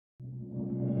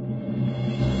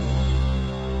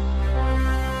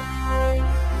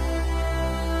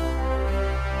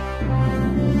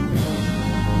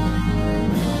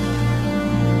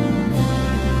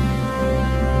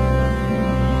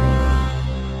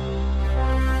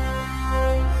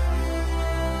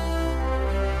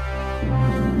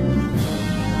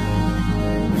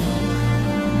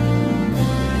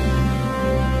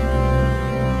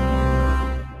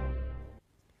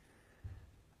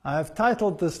I've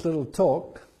titled this little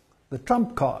talk, The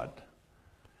Trump Card.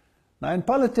 Now in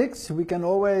politics, we can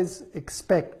always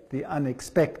expect the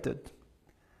unexpected.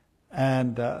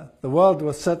 And the world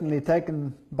was certainly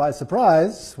taken by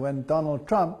surprise when Donald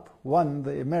Trump won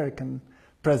the American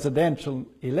presidential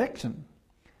election.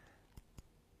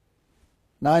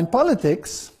 Now in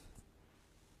politics,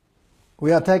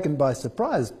 we are taken by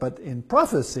surprise, but in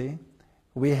prophecy,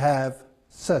 we have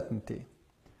certainty.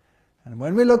 And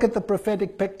when we look at the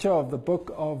prophetic picture of the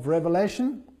book of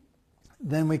Revelation,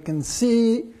 then we can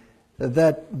see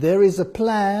that there is a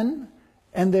plan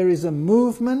and there is a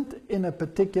movement in a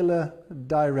particular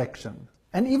direction.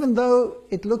 And even though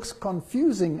it looks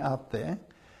confusing out there,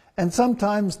 and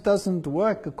sometimes doesn't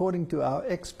work according to our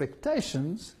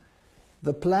expectations,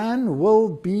 the plan will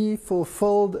be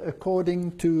fulfilled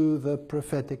according to the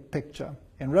prophetic picture.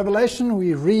 In Revelation,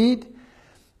 we read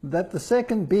that the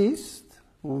second beast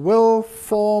will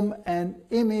form an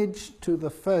image to the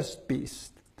first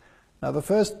beast. Now, the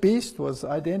first beast was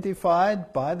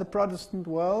identified by the Protestant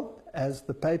world as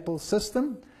the papal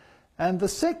system, and the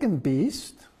second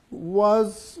beast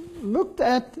was looked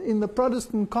at in the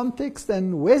Protestant context,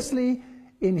 and Wesley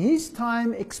in his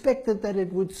time expected that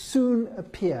it would soon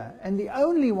appear. And the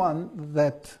only one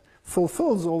that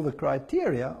fulfills all the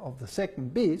criteria of the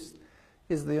second beast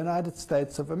is the United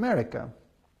States of America,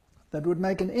 that would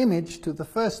make an image to the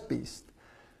first beast.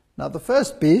 Now the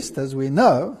first beast, as we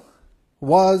know,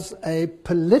 was a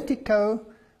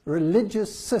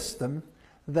politico-religious system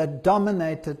that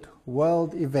dominated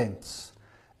world events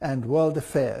and world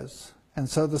affairs. And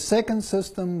so the second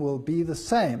system will be the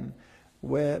same,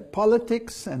 where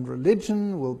politics and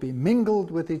religion will be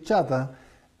mingled with each other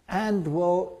and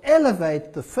will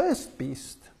elevate the first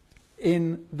beast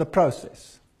in the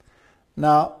process.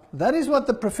 Now, that is what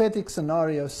the prophetic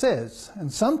scenario says.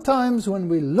 And sometimes when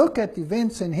we look at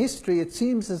events in history, it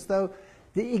seems as though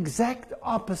the exact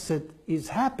opposite is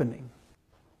happening.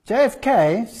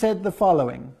 JFK said the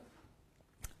following: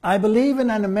 "I believe in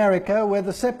an America where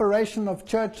the separation of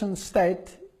church and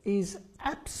state is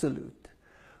absolute,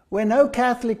 where no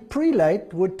Catholic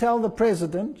prelate would tell the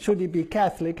president, should he be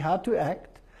Catholic, how to act,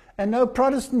 and no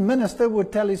Protestant minister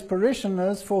would tell his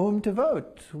parishioners for whom to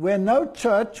vote, where no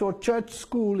church or church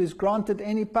school is granted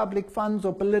any public funds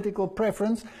or political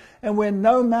preference, and where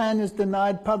no man is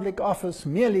denied public office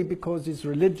merely because his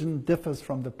religion differs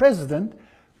from the president,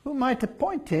 who might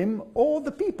appoint him, or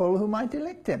the people who might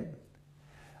elect him.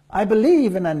 I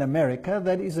believe in an America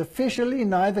that is officially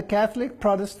neither Catholic,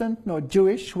 Protestant, nor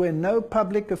Jewish, where no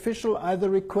public official either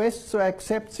requests or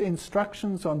accepts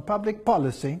instructions on public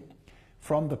policy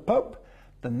from the Pope,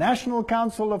 the National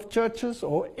Council of Churches,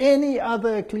 or any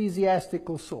other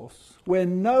ecclesiastical source, where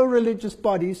no religious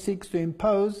body seeks to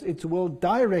impose its will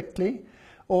directly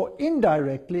or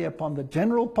indirectly upon the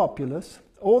general populace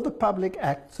or the public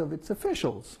acts of its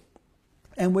officials,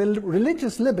 and where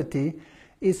religious liberty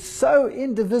is so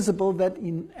indivisible that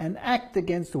an act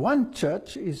against one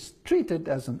church is treated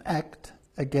as an act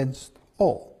against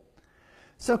all."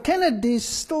 So Kennedy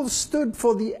still stood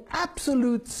for the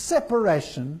absolute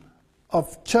separation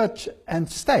of church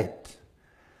and state.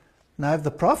 Now, if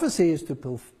the prophecy is to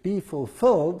be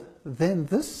fulfilled, then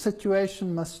this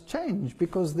situation must change,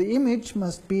 because the image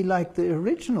must be like the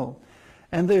original.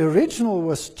 And the original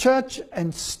was church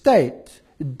and state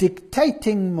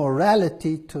dictating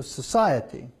morality to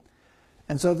society.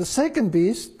 And so the second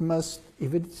beast must,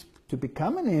 if it's to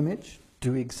become an image,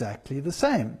 do exactly the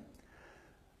same.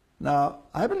 Now,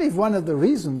 I believe one of the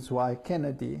reasons why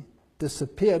Kennedy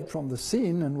disappeared from the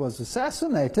scene and was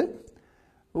assassinated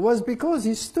was because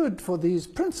he stood for these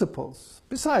principles,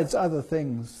 besides other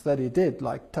things that he did,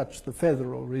 like touch the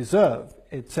Federal Reserve,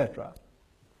 etc.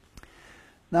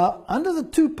 Now, under the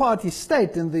two-party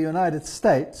state in the United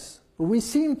States, we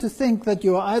seem to think that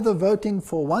you are either voting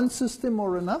for one system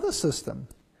or another system.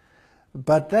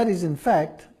 But that is, in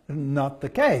fact, not the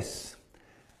case.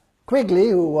 Quigley,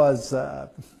 who was,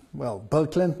 Bill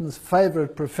Clinton's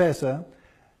favorite professor,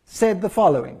 said the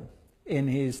following in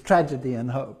his Tragedy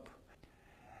and Hope: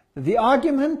 "The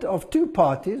argument of two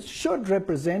parties should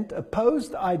represent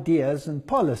opposed ideas and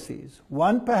policies.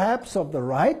 One perhaps of the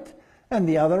right and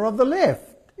the other of the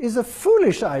left is a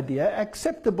foolish idea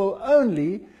acceptable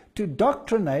only to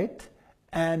doctrinate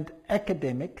and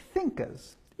academic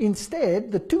thinkers.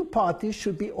 Instead, the two parties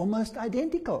should be almost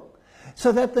identical,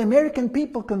 so that the American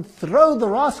people can throw the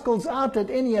rascals out at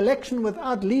any election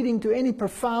without leading to any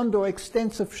profound or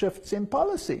extensive shifts in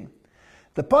policy.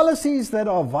 The policies that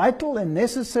are vital and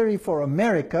necessary for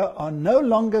America are no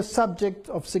longer subject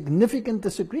of significant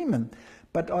disagreement,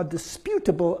 but are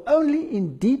disputable only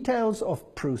in details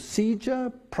of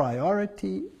procedure,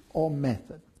 priority, or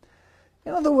method.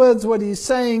 In other words, what he's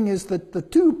saying is that the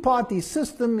two-party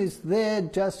system is there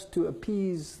just to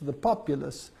appease the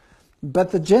populace,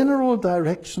 but the general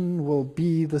direction will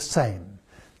be the same.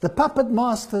 The puppet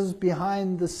masters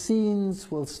behind the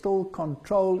scenes will still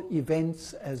control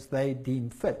events as they deem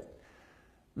fit.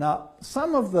 Now,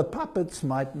 some of the puppets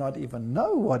might not even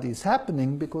know what is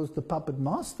happening because the puppet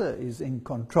master is in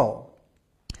control.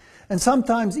 And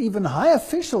sometimes even high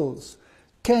officials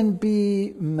can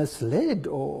be misled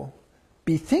or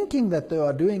be thinking that they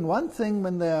are doing one thing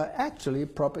when they are actually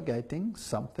propagating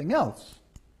something else.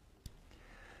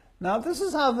 Now, this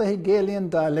is how the Hegelian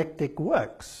dialectic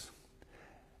works.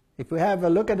 If we have a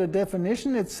look at a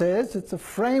definition, it says it's a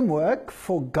framework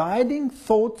for guiding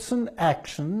thoughts and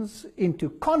actions into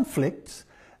conflicts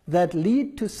that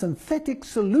lead to synthetic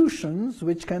solutions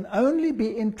which can only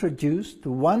be introduced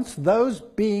once those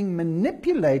being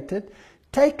manipulated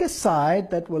take a side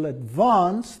that will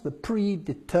advance the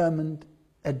predetermined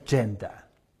agenda.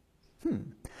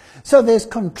 So there's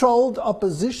controlled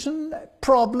opposition,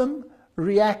 problem,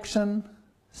 reaction,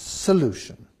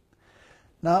 solution.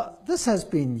 Now, this has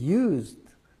been used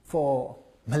for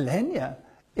millennia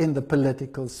in the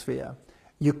political sphere.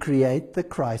 You create the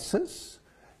crisis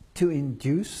to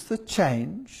induce the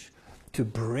change, to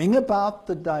bring about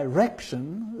the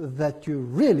direction that you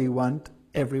really want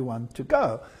everyone to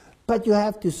go. But you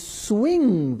have to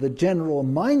swing the general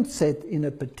mindset in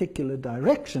a particular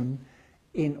direction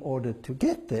in order to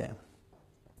get there.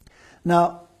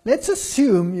 Now, let's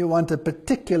assume you want a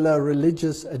particular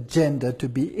religious agenda to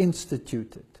be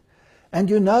instituted, and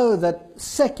you know that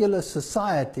secular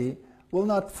society will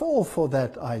not fall for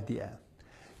that idea.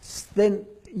 Then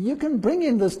you can bring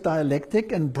in this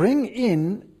dialectic and bring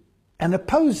in an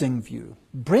opposing view,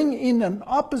 bring in an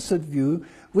opposite view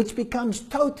which becomes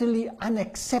totally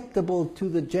unacceptable to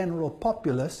the general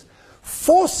populace,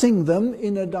 forcing them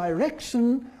in a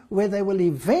direction where they will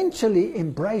eventually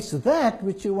embrace that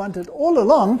which you wanted all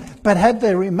along, but had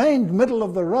they remained middle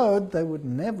of the road, they would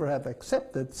never have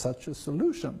accepted such a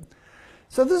solution.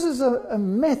 So this is a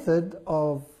method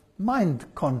of mind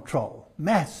control,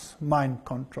 mass mind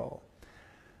control.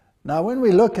 Now, when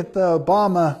we look at the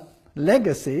Obama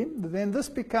legacy, then this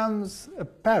becomes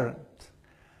apparent.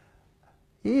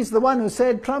 He's the one who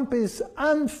said Trump is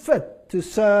unfit to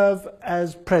serve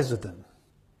as president.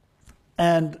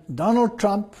 And Donald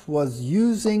Trump was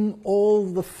using all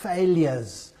the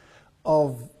failures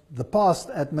of the past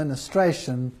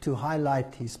administration to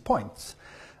highlight his points.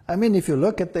 I mean, if you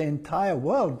look at the entire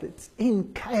world, it's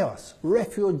in chaos.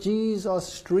 Refugees are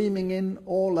streaming in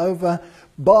all over.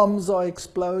 Bombs are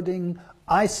exploding.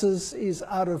 ISIS is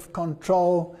out of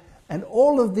control. And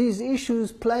all of these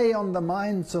issues play on the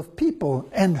minds of people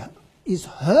and is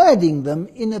herding them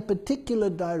in a particular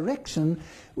direction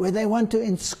where they want to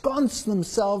ensconce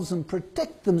themselves and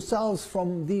protect themselves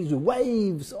from these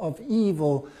waves of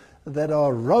evil that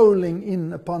are rolling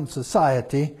in upon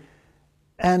society,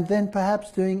 and then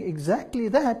perhaps doing exactly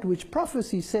that which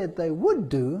prophecy said they would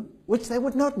do, which they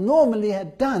would not normally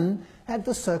have done had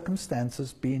the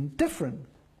circumstances been different.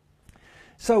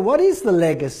 So what is the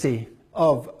legacy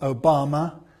of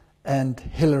Obama and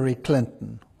Hillary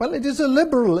Clinton? Well, it is a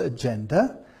liberal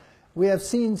agenda. We have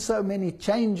seen so many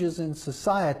changes in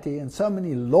society and so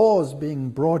many laws being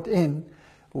brought in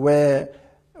where,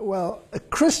 well, a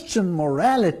Christian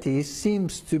morality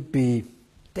seems to be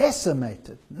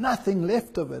decimated, nothing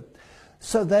left of it,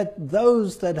 so that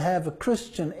those that have a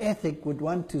Christian ethic would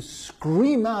want to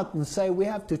scream out and say, we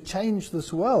have to change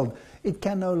this world. It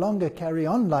can no longer carry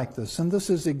on like this. And this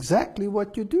is exactly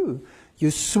what you do.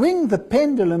 You swing the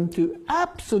pendulum to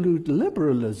absolute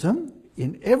liberalism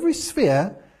in every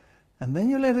sphere, and then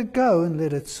you let it go and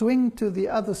let it swing to the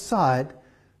other side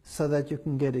so that you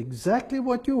can get exactly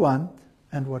what you want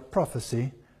and what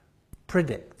prophecy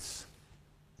predicts.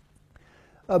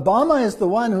 Obama is the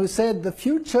one who said the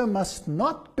future must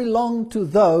not belong to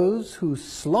those who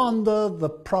slander the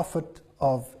Prophet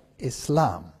of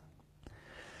Islam.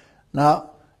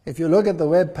 Now, if you look at the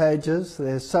web pages,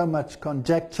 there's so much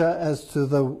conjecture as to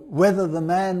whether the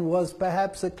man was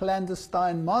perhaps a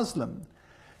clandestine Muslim.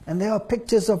 And there are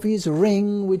pictures of his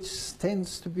ring, which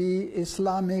tends to be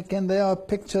Islamic, and there are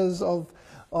pictures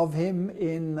of him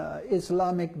in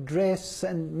Islamic dress,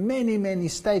 and many, many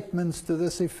statements to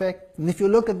this effect. And if you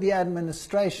look at the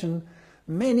administration,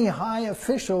 many high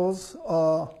officials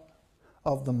are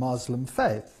of the Muslim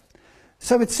faith.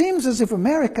 So it seems as if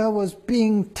America was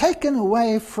being taken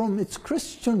away from its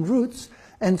Christian roots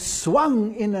and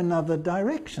swung in another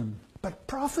direction. But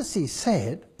prophecy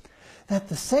said that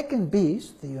the second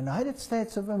beast, the United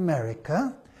States of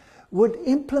America, would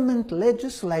implement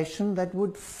legislation that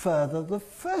would further the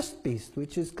first beast,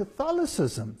 which is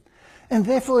Catholicism. And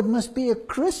therefore it must be a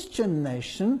Christian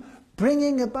nation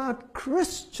bringing about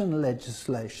Christian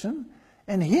legislation.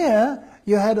 And here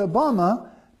you had Obama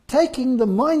taking the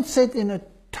mindset in a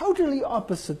totally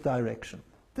opposite direction.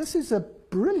 This is a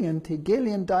brilliant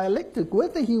Hegelian dialectic.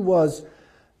 Whether he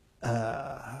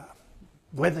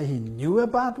knew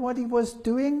about what he was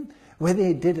doing, whether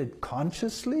he did it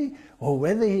consciously, or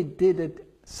whether he did it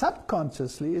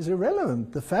subconsciously is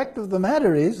irrelevant. The fact of the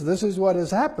matter is, this is what has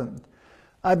happened.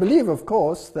 I believe, of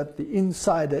course, that the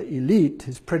insider elite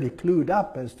is pretty clued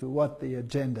up as to what the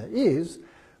agenda is,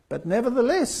 but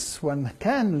nevertheless, one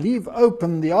can leave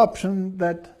open the option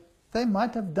that they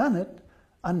might have done it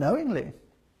unknowingly.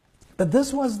 But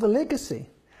this was the legacy.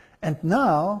 And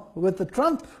now, with the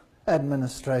Trump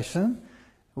administration,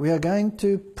 we are going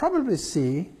to probably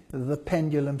see the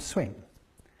pendulum swing.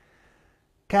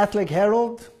 Catholic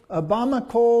Herald, Obama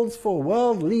calls for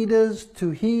world leaders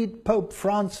to heed Pope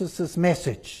Francis's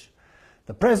message.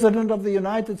 The President of the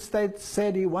United States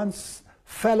said he wants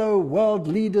fellow world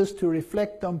leaders to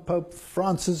reflect on Pope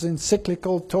Francis'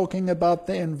 encyclical talking about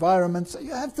the environment. So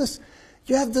you have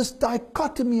this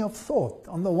dichotomy of thought.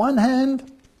 On the one hand,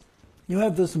 you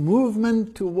have this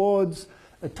movement towards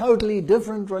a totally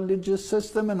different religious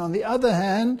system, and on the other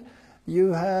hand,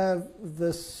 you have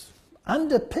this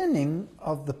underpinning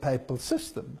of the papal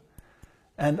system.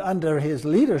 And under his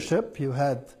leadership, you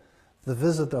had the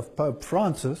visit of Pope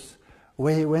Francis,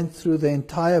 where he went through the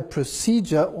entire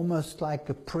procedure, almost like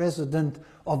a president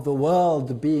of the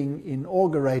world being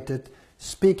inaugurated,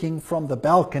 speaking from the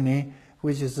balcony,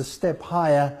 which is a step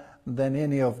higher than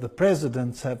any of the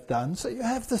presidents have done. So you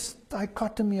have this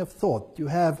dichotomy of thought. You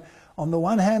have, on the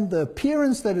one hand, the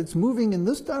appearance that it's moving in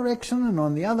this direction, and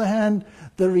on the other hand,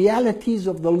 the realities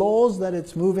of the laws that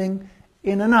it's moving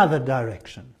in another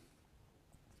direction.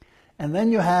 And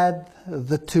then you had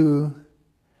the two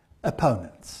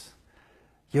opponents.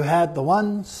 You had the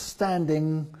one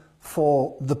standing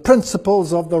for the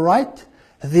principles of the right,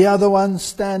 the other one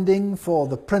standing for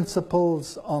the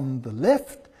principles on the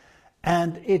left,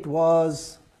 and it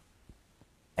was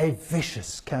a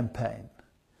vicious campaign.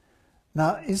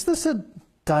 Now, is this a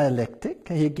dialectic,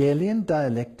 a Hegelian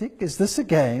dialectic? Is this a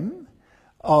game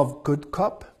of good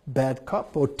cop, bad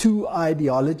cop, or two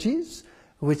ideologies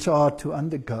which are to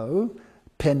undergo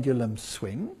pendulum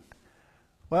swing?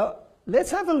 Well,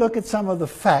 let's have a look at some of the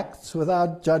facts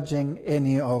without judging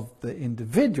any of the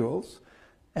individuals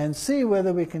and see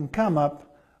whether we can come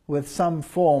up with some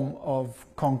form of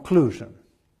conclusion.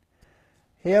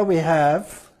 Here we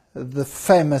have the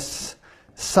famous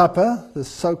supper, the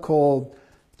so-called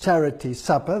charity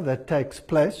supper that takes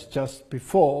place just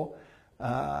before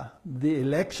the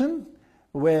election,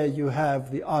 where you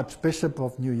have the Archbishop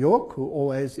of New York, who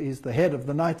always is the head of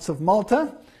the Knights of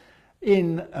Malta,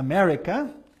 in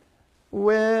America,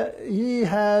 where he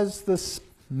has this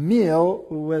meal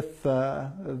with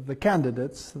the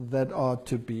candidates that are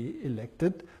to be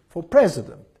elected for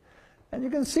president. And you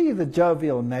can see the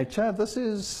jovial nature. This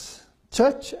is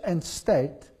church and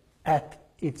state at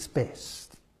its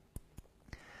best.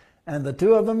 And the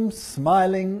two of them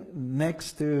smiling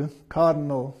next to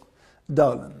Cardinal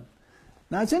Dolan.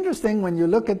 Now it's interesting when you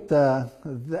look at the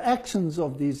actions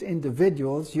of these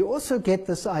individuals, you also get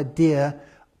this idea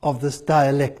of this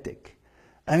dialectic.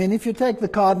 I mean, if you take the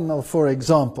Cardinal, for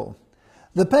example,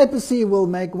 the papacy will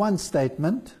make one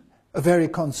statement, a very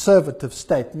conservative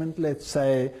statement, let's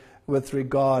say with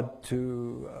regard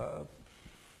to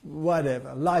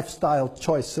whatever, lifestyle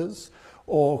choices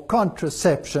or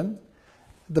contraception.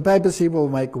 The papacy will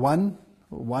make one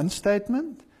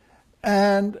statement,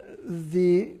 and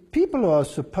the people who are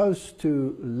supposed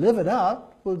to live it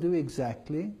out will do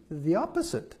exactly the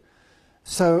opposite.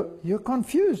 So you're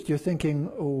confused. You're thinking,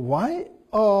 why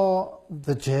are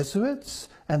the Jesuits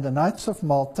and the Knights of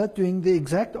Malta doing the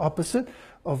exact opposite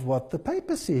of what the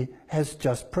papacy has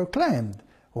just proclaimed?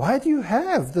 Why do you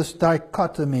have this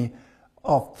dichotomy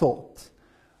of thought?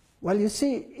 Well, you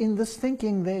see, in this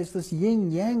thinking there's this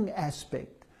yin-yang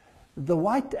aspect. The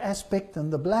white aspect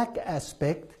and the black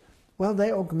aspect, well,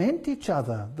 they augment each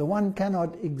other. The one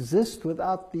cannot exist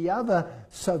without the other,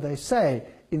 so they say,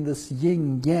 in this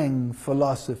yin-yang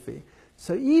philosophy.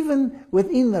 So even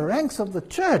within the ranks of the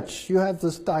church, you have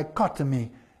this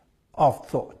dichotomy of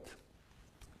thought.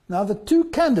 Now, the two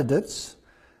candidates,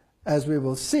 as we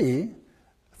will see,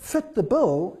 fit the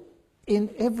bill in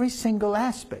every single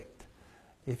aspect.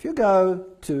 If you go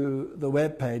to the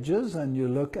web pages and you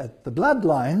look at the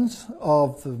bloodlines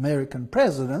of the American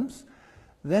presidents,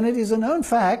 then it is a known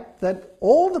fact that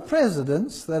all the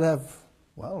presidents that have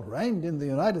well, reigned in the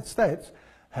United States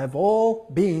have all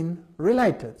been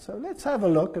related. So let's have a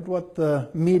look at what the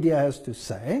media has to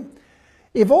say.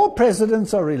 If all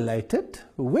presidents are related,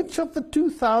 which of the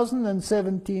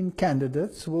 2017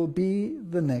 candidates will be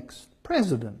the next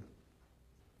president?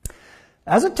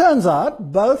 As it turns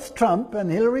out, both Trump and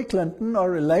Hillary Clinton are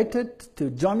related to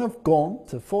John of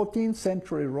Gaunt, a 14th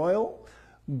century royal.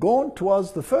 Gaunt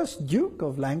was the first Duke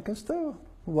of Lancaster,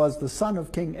 who was the son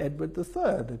of King Edward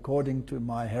III, according to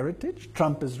MyHeritage.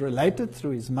 Trump is related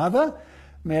through his mother,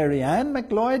 Mary Ann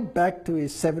McLeod, back to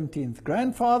his 17th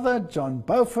grandfather, John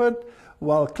Beaufort,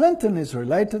 while Clinton is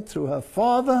related through her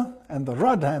father and the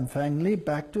Rodham family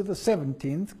back to the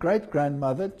 17th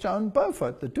great-grandmother, Joan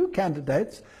Beaufort. The two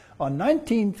candidates are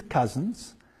 19th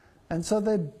cousins, and so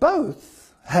they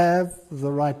both have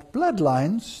the right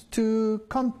bloodlines to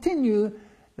continue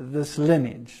this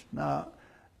lineage. Now,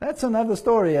 that's another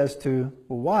story as to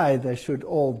why they should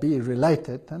all be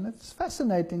related, and it's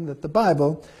fascinating that the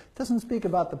Bible doesn't speak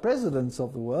about the presidents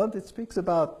of the world, it speaks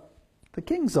about the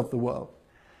kings of the world.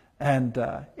 And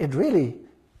it really,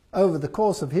 over the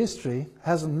course of history,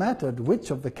 hasn't mattered which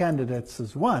of the candidates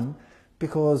has won,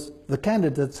 because the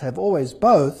candidates have always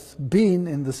both been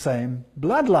in the same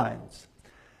bloodlines.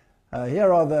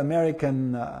 Here are the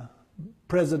American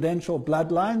presidential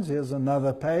bloodlines. Here's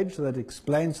another page that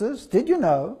explains this. Did you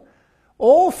know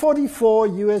all 44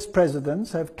 US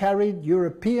presidents have carried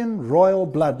European royal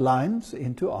bloodlines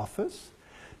into office?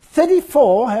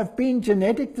 34 have been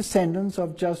genetic descendants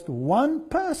of just one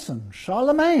person,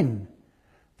 Charlemagne,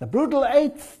 the brutal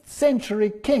 8th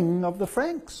century king of the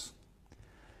Franks.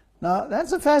 Now,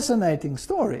 that's a fascinating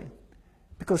story,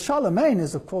 because Charlemagne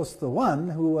is, of course, the one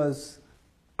who was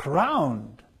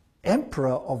crowned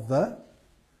emperor of the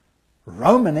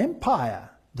Roman Empire,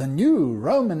 the new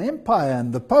Roman Empire,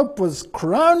 and the Pope was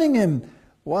crowning him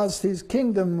whilst his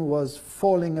kingdom was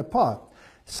falling apart.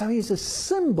 So he's a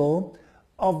symbol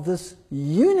of this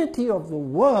unity of the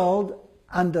world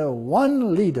under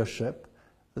one leadership,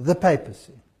 the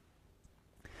papacy.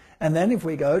 And then if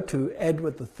we go to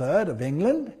Edward III of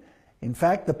England, in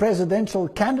fact, the presidential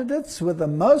candidates with the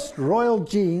most royal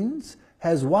genes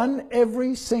has won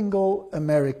every single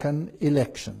American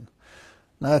election.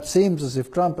 Now, it seems as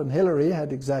if Trump and Hillary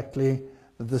had exactly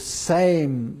the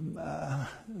same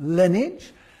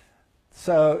lineage,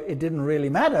 so it didn't really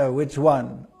matter which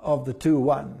one of the two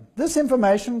won. This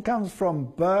information comes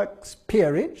from Burke's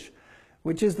Peerage,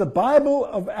 which is the Bible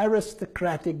of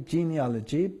aristocratic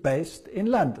genealogy based in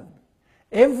London.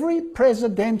 Every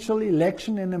presidential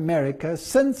election in America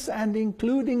since and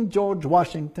including George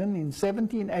Washington in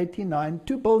 1789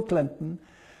 to Bill Clinton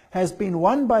has been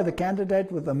won by the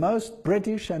candidate with the most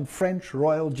British and French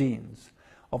royal genes.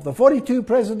 Of the 42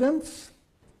 presidents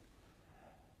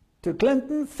to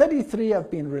Clinton, 33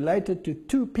 have been related to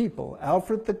two people,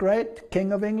 Alfred the Great,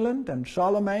 King of England, and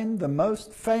Charlemagne, the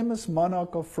most famous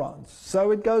monarch of France.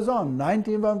 So it goes on.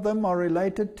 19 of them are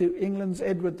related to England's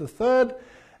Edward III,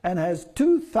 and has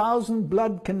 2,000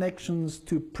 blood connections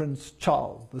to Prince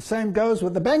Charles. The same goes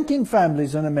with the banking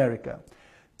families in America.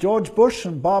 George Bush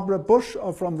and Barbara Bush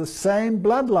are from the same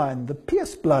bloodline, the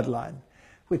Pierce bloodline,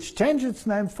 which changed its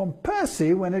name from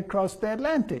Percy when it crossed the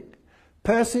Atlantic.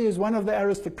 Percy is one of the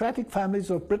aristocratic families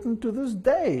of Britain to this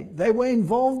day. They were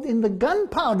involved in the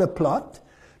gunpowder plot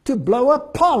to blow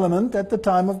up Parliament at the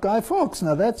time of Guy Fawkes.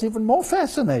 Now that's even more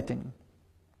fascinating,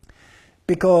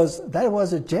 because that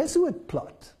was a Jesuit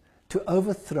plot to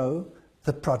overthrow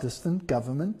the Protestant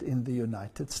government in the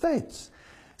United States.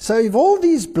 So if all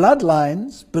these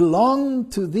bloodlines belong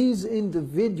to these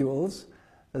individuals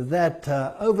that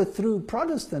overthrew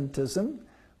Protestantism,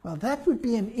 well, that would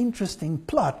be an interesting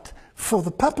plot for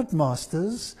the puppet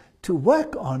masters to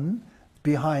work on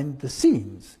behind the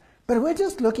scenes. But we're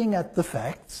just looking at the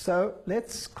facts, so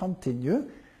let's continue.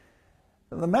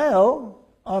 The Mail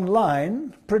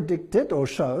online predicted or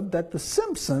showed that The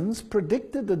Simpsons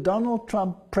predicted a Donald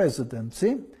Trump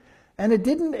presidency, and it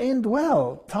didn't end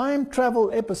well. Time travel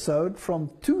episode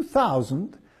from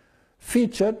 2000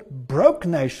 featured Broke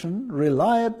Nation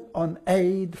relied on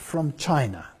aid from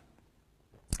China.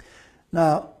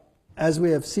 Now, as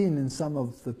we have seen in some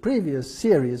of the previous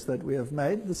series that we have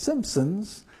made, The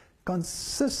Simpsons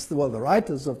consist, well, the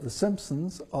writers of The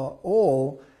Simpsons are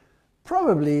all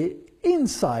probably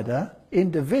insider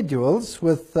individuals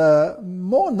with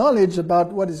more knowledge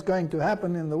about what is going to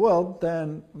happen in the world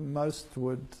than most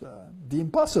would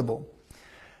deem possible.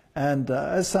 And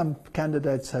as some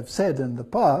candidates have said in the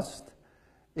past,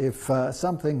 if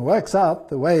something works out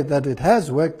the way that it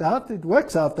has worked out, it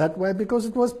works out that way because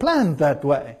it was planned that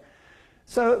way.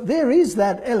 So there is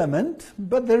that element,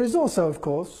 but there is also, of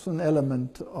course, an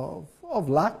element of of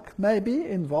luck maybe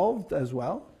involved as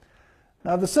well.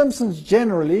 Now the Simpsons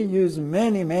generally use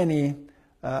many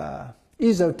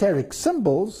esoteric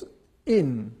symbols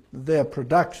in their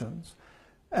productions,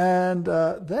 and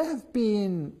they have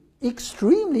been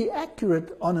extremely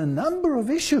accurate on a number of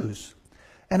issues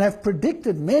and have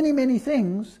predicted many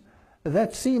things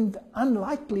that seemed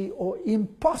unlikely or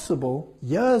impossible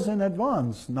years in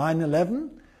advance. 9/11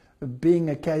 being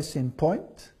a case in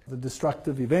point, the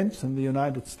destructive events in the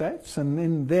United States, and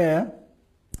in their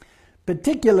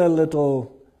particular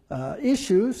little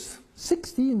issues,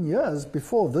 16 years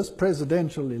before this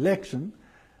presidential election,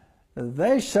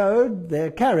 they showed their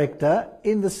character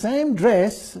in the same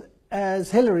dress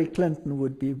as Hillary Clinton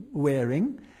would be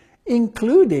wearing,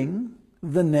 including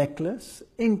the necklace,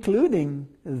 including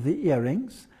the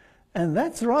earrings, and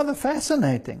that's rather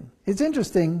fascinating. It's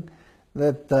interesting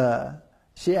that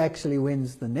she actually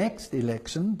wins the next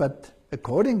election, but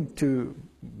according to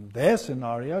their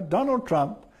scenario, Donald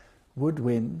Trump would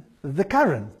win the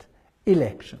current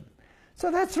election. So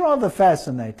that's rather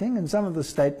fascinating, and some of the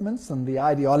statements and the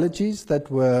ideologies that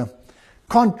were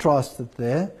contrasted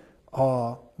there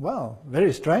are, well,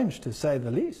 very strange to say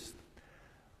the least.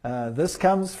 This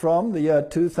comes from the year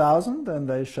 2000, and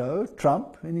they show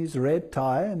Trump in his red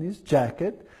tie and his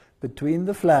jacket between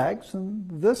the flags, and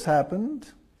this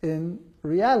happened in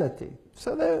reality.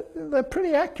 So they're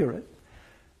pretty accurate.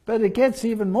 But it gets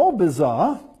even more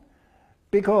bizarre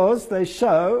because they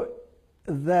show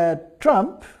that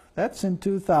Trump, that's in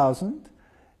 2000,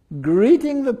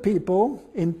 greeting the people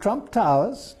in Trump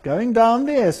Towers, going down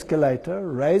the escalator,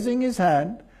 raising his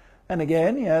hand, and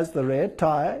again he has the red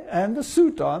tie and the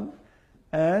suit on.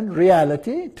 And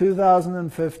reality,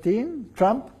 2015,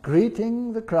 Trump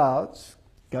greeting the crowds,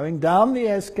 going down the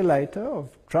escalator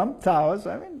of Trump Towers.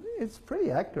 I mean, it's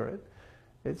pretty accurate.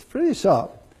 It's pretty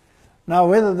sharp. Now,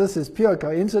 whether this is pure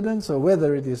coincidence or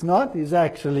whether it is not is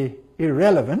actually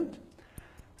irrelevant.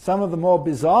 Some of the more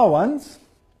bizarre ones,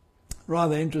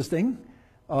 rather interesting,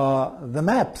 are the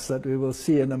maps that we will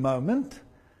see in a moment.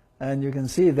 And you can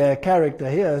see their character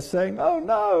here saying, oh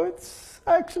no, it's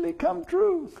actually come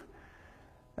true.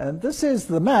 And this is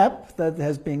the map that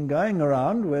has been going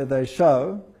around where they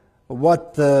show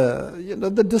what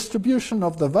the distribution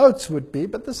of the votes would be,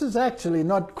 but this is actually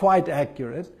not quite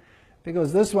accurate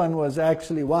because this one was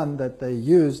actually one that they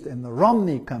used in the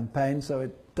Romney campaign, so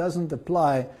it doesn't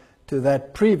apply to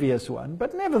that previous one.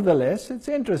 But nevertheless, it's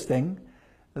interesting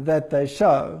that they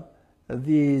show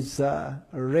these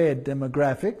red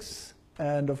demographics,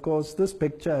 and of course this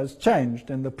picture has changed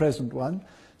in the present one,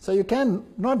 so you can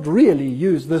not really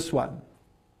use this one.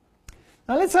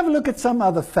 Now let's have a look at some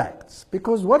other facts,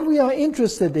 because what we are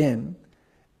interested in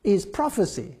is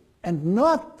prophecy and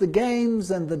not the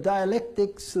games and the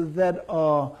dialectics that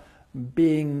are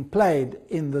being played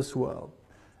in this world.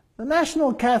 The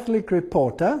National Catholic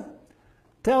Reporter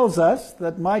tells us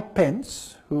that Mike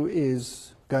Pence, who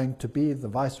is going to be the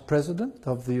Vice President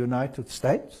of the United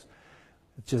States,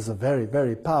 which is a very,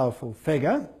 very powerful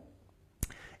figure,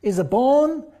 is a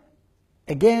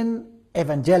born-again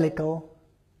evangelical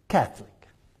Catholic.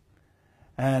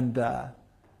 And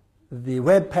the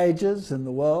web pages in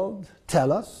the world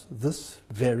tell us this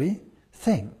very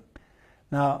thing.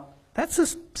 Now,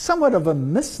 that's somewhat of a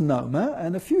misnomer,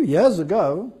 and a few years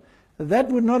ago, that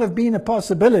would not have been a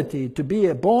possibility. To be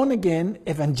a born-again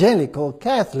evangelical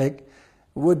Catholic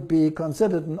would be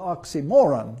considered an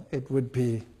oxymoron. It would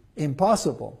be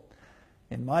impossible.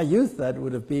 In my youth, that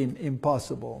would have been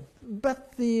impossible.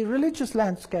 But the religious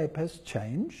landscape has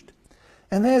changed,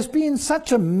 and there's been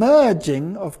such a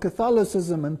merging of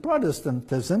Catholicism and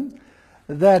Protestantism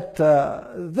that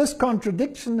this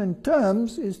contradiction in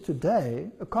terms is today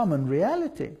a common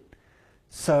reality.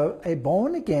 So, a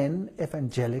born-again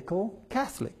evangelical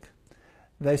Catholic.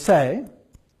 They say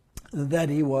that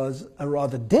he was a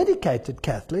rather dedicated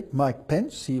Catholic, Mike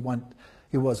Pence. He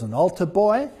was an altar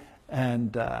boy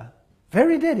and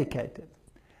very dedicated.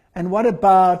 And what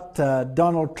about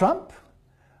Donald Trump?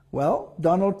 Well,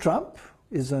 Donald Trump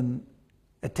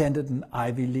attended an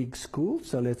Ivy League school,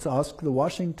 so let's ask the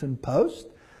Washington Post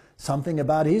something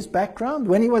about his background.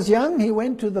 When he was young, he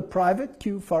went to the private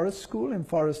Kew Forest School in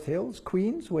Forest Hills,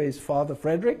 Queens, where his father,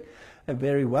 Frederick, a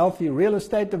very wealthy real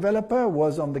estate developer,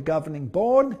 was on the governing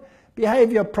board.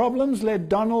 Behavior problems led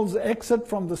Donald's exit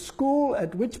from the school,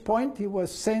 at which point he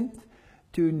was sent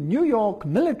to New York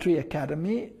Military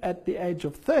Academy at the age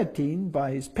of 13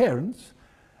 by his parents,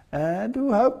 and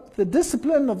who hoped the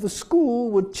discipline of the school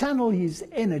would channel his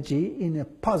energy in a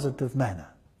positive manner.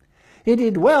 He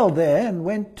did well there and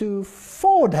went to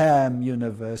Fordham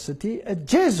University, a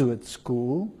Jesuit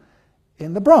school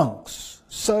in the Bronx.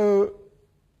 So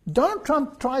Donald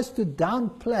Trump tries to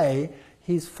downplay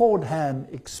his Fordham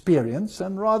experience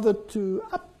and rather to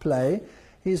upplay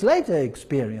his later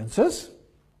experiences.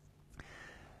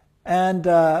 And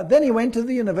then he went to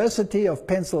the University of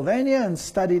Pennsylvania and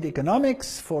studied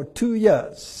economics for 2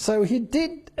 years. So he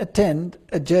did attend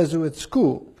a Jesuit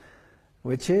school,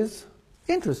 which is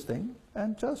interesting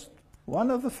and just one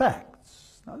of the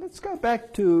facts. Now let's go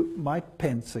back to Mike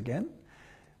Pence again.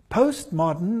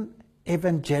 Postmodern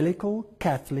evangelical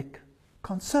Catholic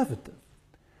conservative.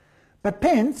 But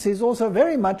Pence is also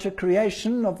very much a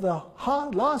creation of the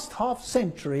last half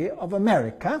century of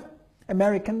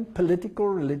American political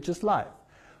religious life.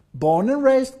 Born and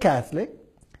raised Catholic,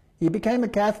 he became a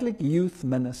Catholic youth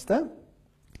minister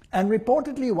and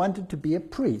reportedly wanted to be a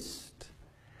priest.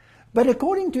 But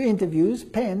according to interviews,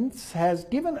 Pence has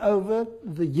given over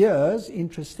the years,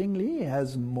 interestingly,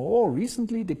 has more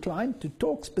recently declined to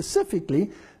talk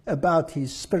specifically about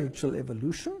his spiritual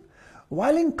evolution.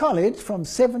 While in college from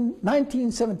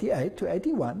 1978 to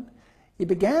 81, he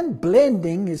began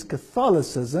blending his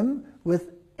Catholicism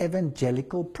with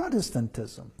evangelical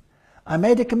Protestantism. I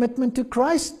made a commitment to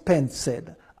Christ, Pence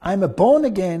said. I'm a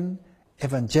born-again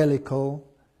evangelical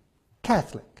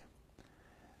Catholic.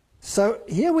 So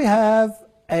here we have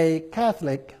a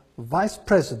Catholic vice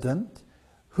president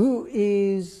who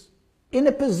is in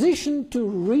a position to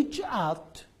reach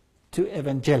out to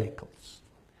evangelicals.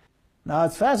 Now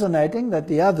it's fascinating that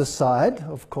the other side,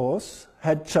 of course,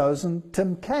 had chosen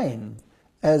Tim Kaine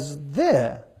as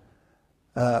their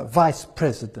vice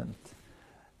president.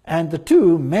 And the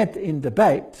two met in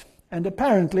debate, and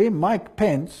apparently Mike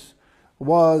Pence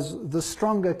was the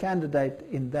stronger candidate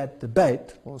in that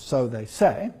debate, or so they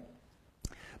say.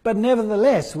 But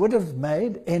nevertheless, would have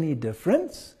made any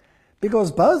difference,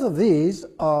 because both of these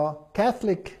are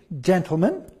Catholic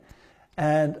gentlemen.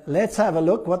 And let's have a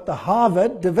look what the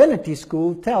Harvard Divinity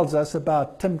School tells us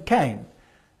about Tim Kaine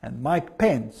and Mike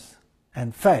Pence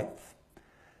and Veith.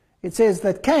 It says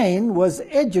that Kaine was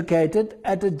educated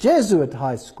at a Jesuit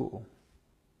high school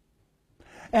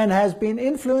and has been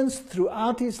influenced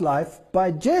throughout his life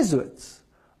by Jesuits.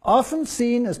 Often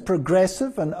seen as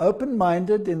progressive and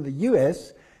open-minded in the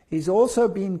US, he's also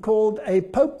been called a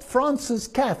Pope Francis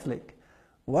Catholic.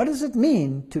 What does it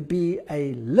mean to be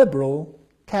a liberal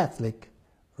Catholic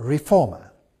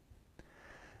reformer?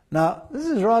 Now, this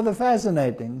is rather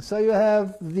fascinating. So you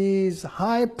have these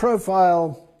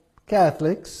high-profile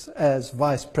Catholics as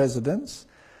vice presidents,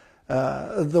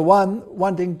 the one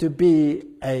wanting to be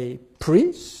a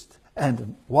priest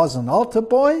and was an altar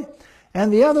boy,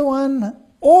 and the other one,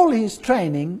 all his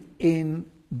training in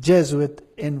Jesuit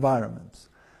environments.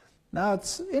 Now,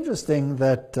 it's interesting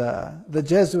that the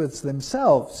Jesuits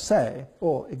themselves say,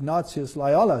 or Ignatius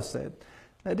Loyola said,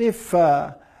 that if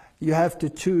you have to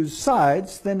choose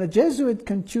sides, then a Jesuit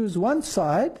can choose one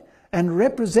side and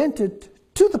represent it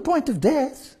to the point of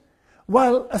death,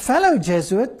 while a fellow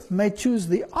Jesuit may choose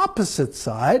the opposite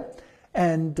side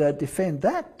and defend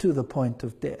that to the point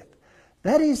of death.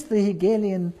 That is the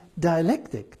Hegelian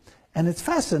dialectic, and it's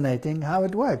fascinating how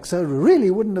it works. So it really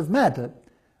wouldn't have mattered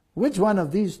which one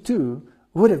of these two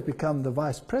would have become the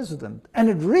vice president. And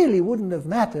it really wouldn't have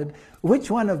mattered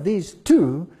which one of these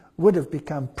two would have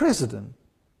become president.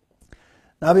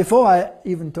 Now, before I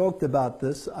even talked about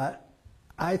this,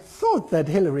 I thought that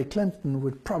Hillary Clinton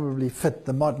would probably fit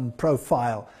the modern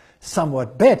profile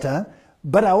somewhat better,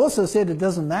 but I also said it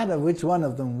doesn't matter which one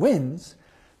of them wins.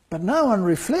 But now on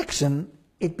reflection,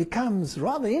 it becomes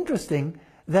rather interesting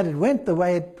that it went the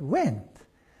way it went.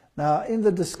 Now, in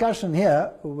the discussion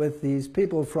here with these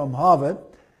people from Harvard,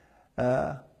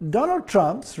 Donald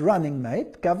Trump's running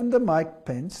mate, Governor Mike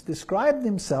Pence, described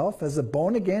himself as a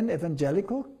born-again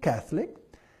evangelical Catholic.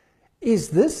 Is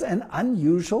this an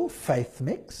unusual faith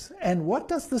mix? And what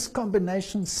does this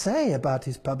combination say about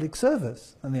his public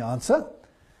service? And the answer?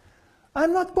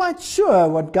 I'm not quite sure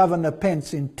what Governor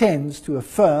Pence intends to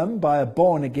affirm by a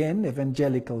born-again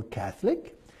evangelical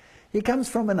Catholic. He comes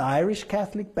from an Irish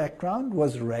Catholic background,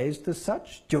 was raised as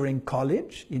such during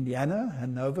college, Indiana,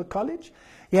 Hanover College.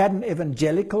 He had an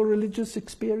evangelical religious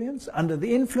experience under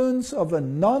the influence of a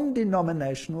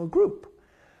non-denominational group.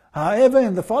 However,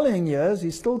 in the following years,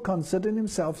 he still considered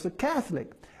himself a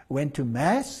Catholic, went to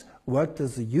Mass, worked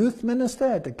as a youth minister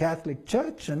at a Catholic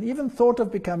church, and even thought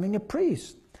of becoming a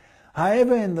priest.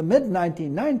 However, in the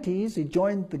mid-1990s, he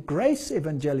joined the Grace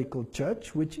Evangelical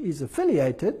Church, which is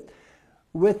affiliated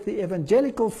with the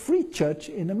Evangelical Free Church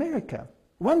in America.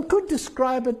 One could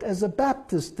describe it as a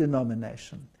Baptist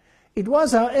denomination. It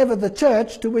was, however, the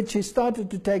church to which he started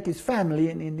to take his family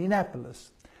in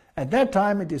Indianapolis. At that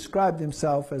time, he described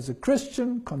himself as a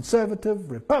Christian,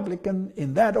 conservative, Republican,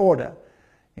 in that order.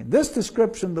 In this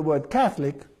description, the word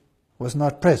Catholic was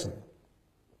not present.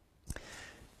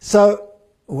 So,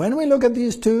 when we look at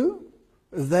these two,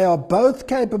 they are both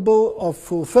capable of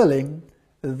fulfilling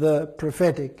the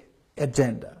prophetic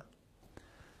agenda.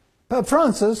 Pope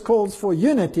Francis calls for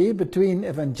unity between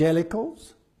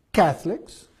evangelicals,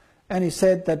 Catholics, and he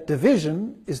said that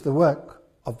division is the work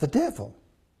of the devil.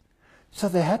 So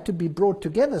they had to be brought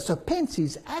together. So Pence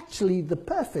is actually the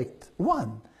perfect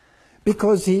one,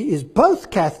 because he is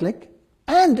both Catholic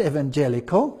and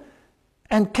evangelical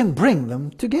and can bring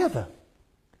them together.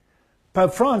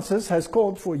 Pope Francis has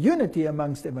called for unity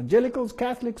amongst evangelicals,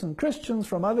 Catholics, and Christians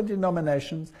from other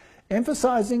denominations,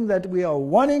 emphasizing that we are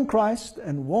one in Christ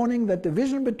and warning that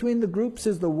division between the groups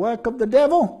is the work of the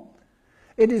devil.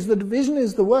 Division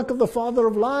is the work of the father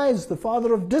of lies, the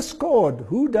father of discord,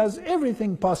 who does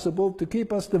everything possible to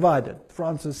keep us divided,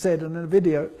 Francis said in a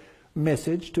video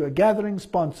message to a gathering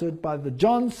sponsored by the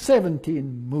John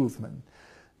 17 movement.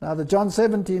 Now, the John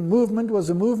 17 movement was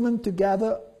a movement to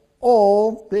gather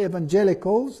all the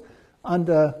evangelicals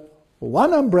under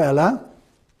one umbrella,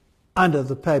 under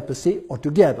the papacy, or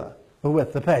together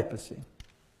with the papacy.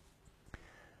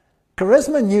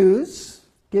 Charisma News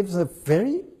gives a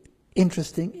very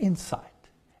interesting insight.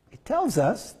 It tells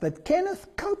us that Kenneth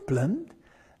Copeland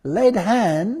laid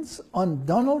hands on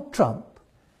Donald Trump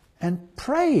and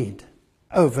prayed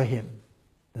over him.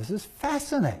 This is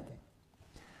fascinating.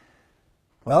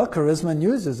 Well, Charisma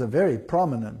News is a very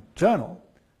prominent journal.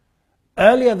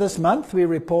 Earlier this month, we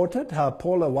reported how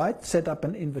Paula White set up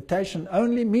an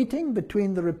invitation-only meeting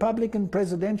between the Republican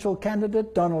presidential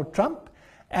candidate Donald Trump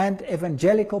and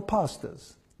evangelical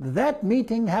pastors. That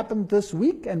meeting happened this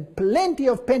week, and plenty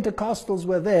of Pentecostals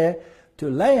were there to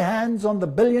lay hands on the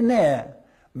billionaire,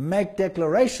 make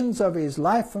declarations of his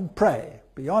life, and pray.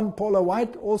 Beyond Paula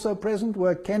White, also present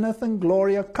were Kenneth and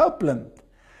Gloria Copeland,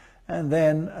 and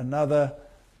then another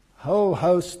whole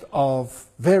host of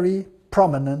very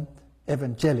prominent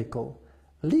evangelical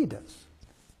leaders.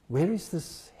 Where is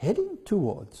this heading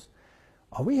towards?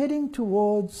 Are we heading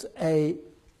towards a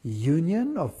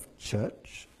union of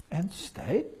church and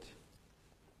state?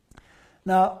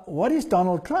 Now, what is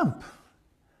Donald Trump?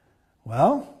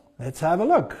 Well, let's have a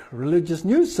look. Religious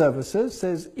News Services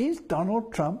says, is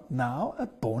Donald Trump now a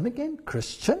born-again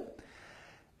Christian?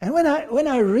 And when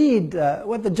I read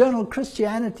what the journal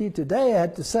Christianity Today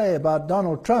had to say about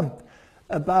Donald Trump,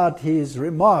 about his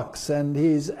remarks and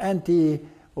his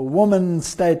anti-woman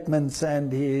statements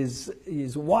and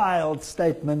his wild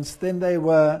statements, then they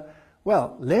were,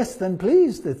 well, less than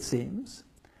pleased, it seems.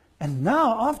 And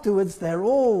now, afterwards, they're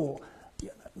all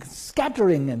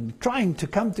scattering and trying to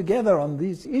come together on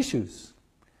these issues.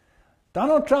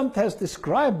 Donald Trump has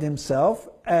described himself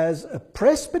as a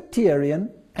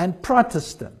Presbyterian and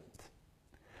Protestant,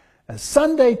 a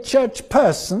Sunday church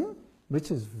person,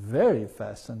 which is very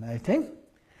fascinating,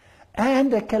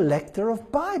 and a collector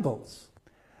of Bibles.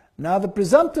 Now, the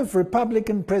presumptive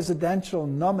Republican presidential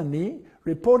nominee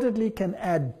reportedly can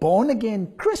add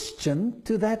born-again Christian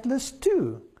to that list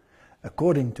too,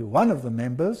 according to one of the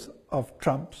members of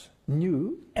Trump's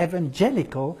new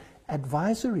evangelical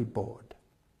advisory board.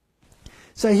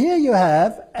 So here you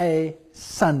have a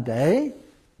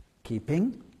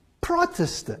Sunday-keeping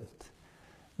Protestant.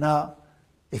 Now,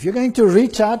 if you're going to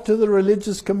reach out to the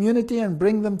religious community and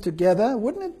bring them together,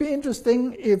 wouldn't it be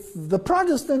interesting if the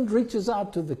Protestant reaches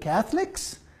out to the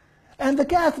Catholics and the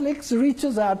Catholics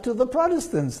reaches out to the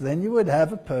Protestants? Then you would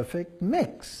have a perfect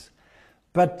mix.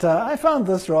 But I found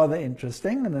this rather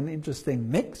interesting, and an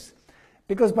interesting mix,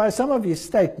 because by some of his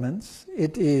statements,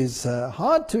 it is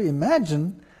hard to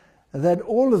imagine that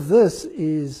all of this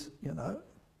is,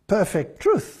 perfect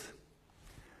truth.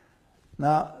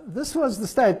 Now, this was the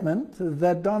statement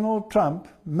that Donald Trump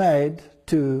made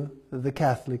to the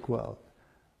Catholic world.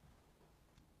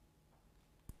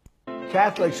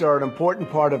 Catholics are an important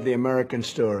part of the American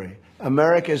story.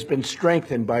 America has been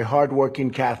strengthened by hardworking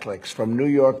Catholics. From New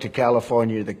York to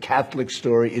California, the Catholic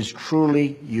story is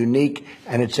truly unique,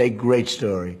 and it's a great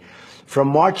story. From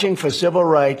marching for civil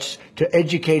rights to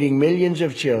educating millions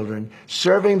of children,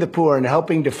 serving the poor, and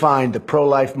helping define the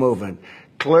pro-life movement,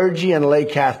 clergy and lay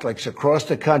Catholics across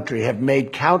the country have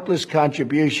made countless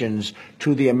contributions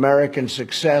to the American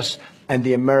success and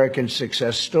the American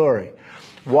success story.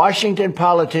 Washington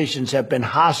politicians have been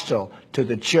hostile to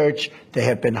the church. They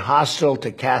have been hostile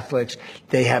to Catholics.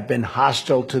 They have been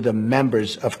hostile to the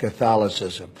members of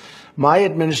Catholicism. My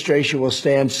administration will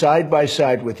stand side by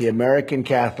side with the American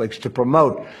Catholics to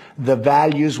promote the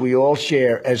values we all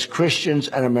share as Christians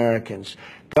and Americans.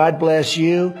 God bless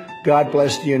you. God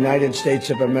bless the United States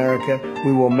of America.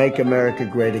 We will make America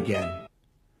great again.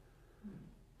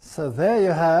 So there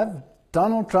you have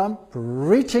Donald Trump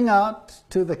reaching out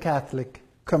to the Catholic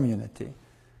community.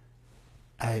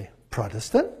 A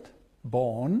Protestant,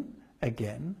 born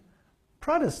again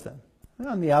Protestant.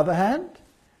 On the other hand,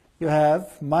 you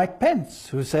have Mike Pence,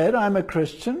 who said, I'm a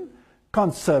Christian,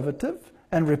 conservative,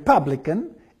 and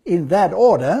Republican in that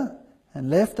order, and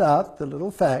left out the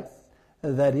little fact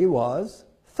that he was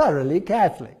thoroughly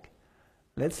Catholic.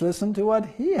 Let's listen to what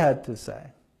he had to say.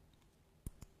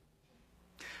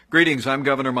 Greetings, I'm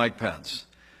Governor Mike Pence.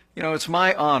 You know, it's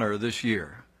my honor this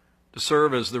year to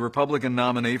serve as the Republican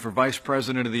nominee for Vice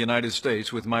President of the United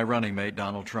States with my running mate,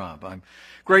 Donald Trump. I'm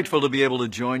grateful to be able to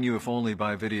join you, if only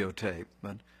by videotape,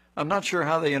 but I'm not sure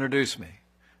how they introduce me.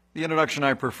 The introduction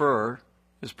I prefer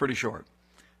is pretty short.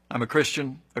 I'm a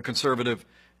Christian, a conservative,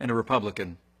 and a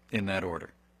Republican in that order.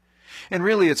 And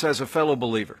really, it's as a fellow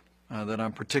believer that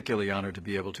I'm particularly honored to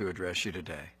be able to address you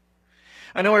today.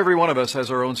 I know every one of us has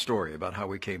our own story about how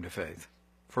we came to faith.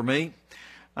 For me,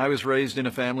 I was raised in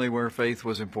a family where faith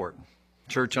was important.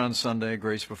 Church on Sunday,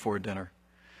 grace before dinner.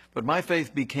 But my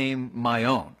faith became my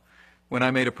own when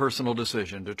I made a personal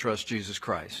decision to trust Jesus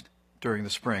Christ during the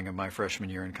spring of my freshman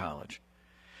year in college.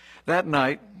 That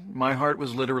night, my heart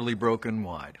was literally broken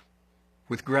wide,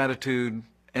 with gratitude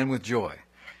and with joy,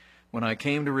 when I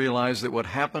came to realize that what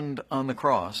happened on the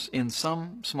cross, in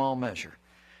some small measure,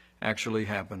 actually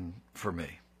happened for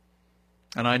me.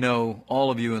 And I know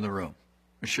all of you in the room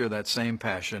share that same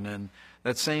passion and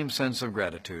that same sense of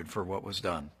gratitude for what was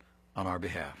done on our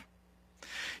behalf.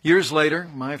 Years later,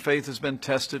 my faith has been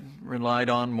tested, relied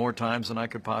on more times than I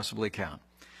could possibly count.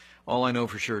 All I know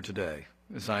for sure today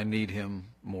is I need him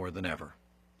more than ever.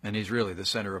 And he's really the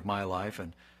center of my life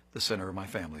and the center of my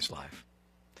family's life.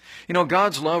 You know,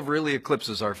 God's love really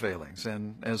eclipses our failings,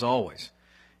 and as always,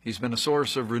 he's been a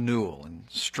source of renewal and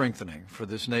strengthening for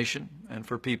this nation and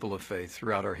for people of faith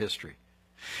throughout our history.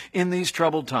 In these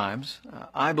troubled times,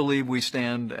 I believe we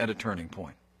stand at a turning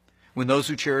point, when those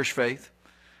who cherish faith,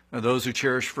 those who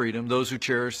cherish freedom, those who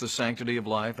cherish the sanctity of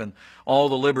life and all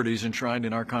the liberties enshrined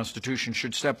in our Constitution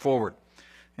should step forward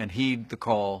and heed the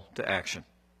call to action.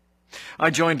 I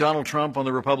joined Donald Trump on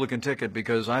the Republican ticket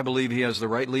because I believe he has the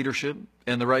right leadership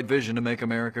and the right vision to make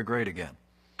America great again.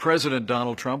 President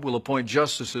Donald Trump will appoint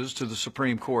justices to the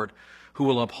Supreme Court who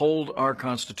will uphold our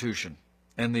Constitution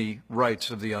and the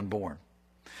rights of the unborn.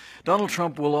 Donald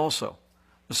Trump will also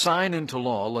sign into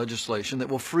law legislation that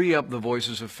will free up the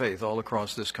voices of faith all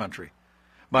across this country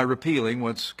by repealing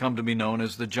what's come to be known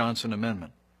as the Johnson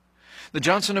Amendment. The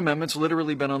Johnson Amendment's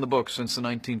literally been on the books since the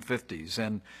 1950s,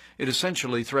 and it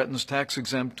essentially threatens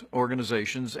tax-exempt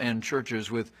organizations and churches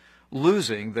with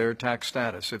losing their tax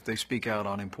status if they speak out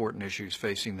on important issues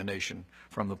facing the nation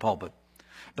from the pulpit.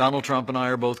 Donald Trump and I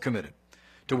are both committed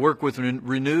to work with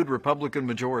renewed Republican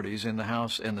majorities in the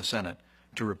House and the Senate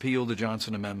to repeal the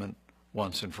Johnson Amendment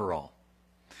once and for all.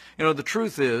 You know, the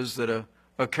truth is that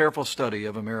a careful study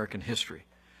of American history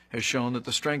has shown that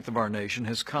the strength of our nation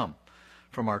has come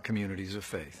from our communities of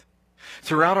faith.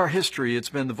 Throughout our history, it's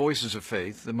been the voices of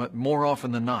faith that more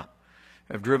often than not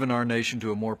have driven our nation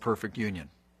to a more perfect union.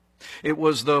 It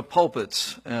was the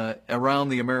pulpits around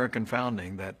the American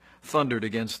founding that thundered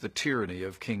against the tyranny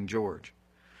of King George.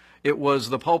 It was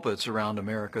the pulpits around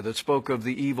America that spoke of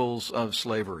the evils of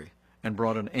slavery and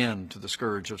brought an end to the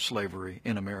scourge of slavery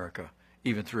in America,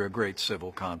 even through a great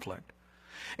civil conflict.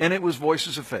 And it was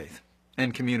voices of faith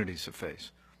and communities of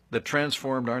faith that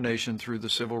transformed our nation through the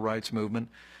civil rights movement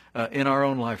in our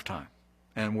own lifetime,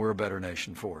 and we're a better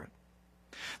nation for it.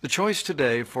 The choice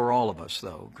today for all of us,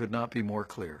 though, could not be more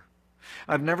clear.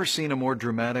 I've never seen a more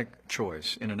dramatic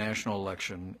choice in a national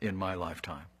election in my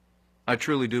lifetime. I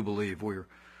truly do believe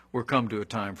we're come to a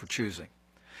time for choosing.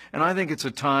 And I think it's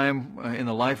a time in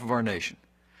the life of our nation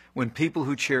when people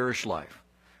who cherish life,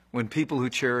 when people who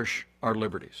cherish our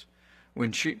liberties,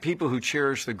 when people who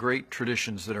cherish the great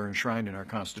traditions that are enshrined in our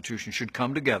Constitution should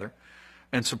come together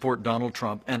and support Donald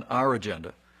Trump and our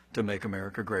agenda to make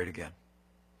America great again.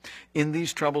 In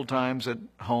these troubled times at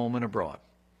home and abroad,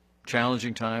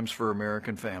 challenging times for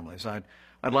American families, I'd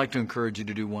like to encourage you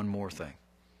to do one more thing,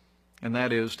 and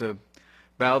that is to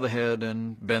bow the head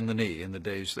and bend the knee in the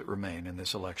days that remain in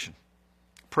this election.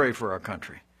 Pray for our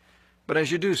country. But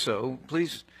as you do so,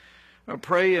 please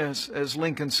pray as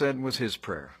Lincoln said was his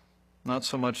prayer. Not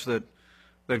so much that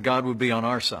God would be on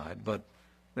our side, but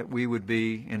that we would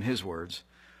be, in his words,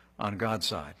 on God's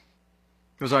side.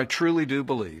 Because I truly do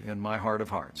believe in my heart of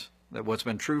hearts that what's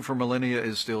been true for millennia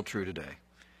is still true today.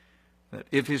 That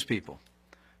if his people,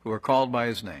 who are called by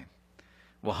his name,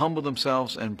 will humble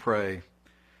themselves and pray,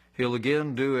 he'll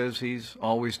again do as he's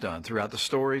always done throughout the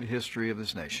storied history of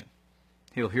this nation.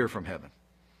 He'll hear from heaven,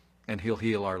 and he'll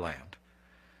heal our land.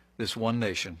 This one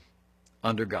nation,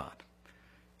 under God,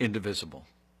 indivisible,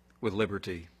 with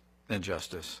liberty and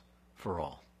justice for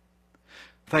all.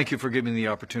 Thank you for giving me the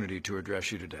opportunity to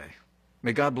address you today.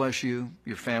 May God bless you,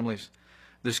 your families,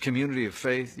 this community of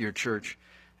faith, your church,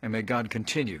 and may God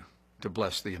continue to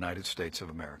bless the United States of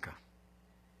America.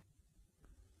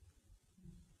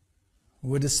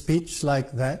 Would a speech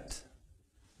like that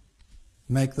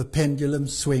make the pendulum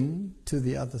swing to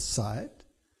the other side?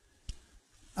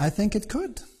 I think it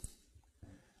could.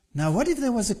 Now, what if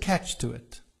there was a catch to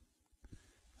it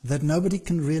that nobody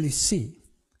can really see?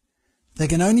 They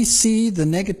can only see the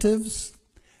negatives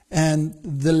and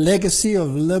the legacy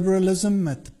of liberalism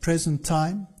at the present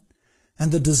time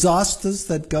and the disasters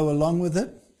that go along with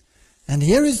it. And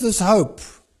here is this hope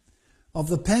of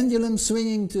the pendulum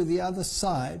swinging to the other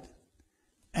side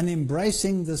and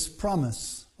embracing this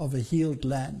promise of a healed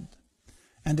land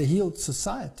and a healed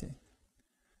society.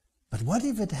 But what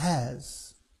if it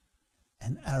has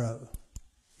an arrow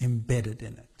embedded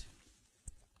in it?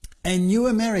 A new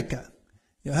America.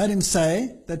 You heard him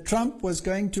say that Trump was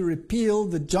going to repeal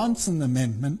the Johnson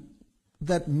Amendment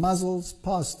that muzzles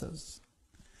pastors.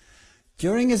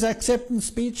 During his acceptance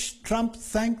speech, Trump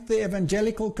thanked the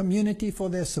evangelical community for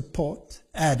their support,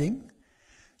 adding,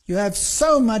 "You have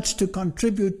so much to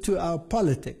contribute to our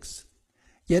politics,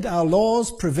 yet our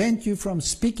laws prevent you from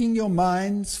speaking your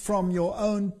minds from your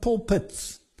own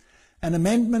pulpits. An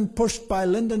amendment pushed by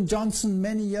Lyndon Johnson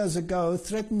many years ago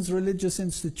threatens religious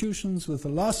institutions with the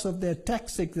loss of their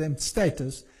tax-exempt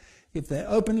status if they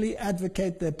openly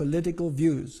advocate their political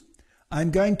views. I'm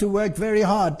going to work very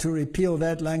hard to repeal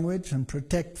that language and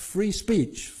protect free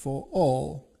speech for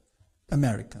all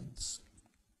Americans."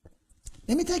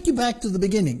 Let me take you back to the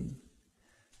beginning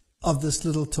of this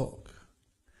little talk.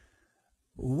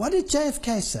 What did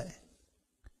JFK say?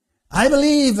 I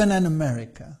believe in an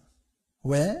America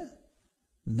where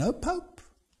no pope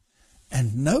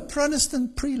and no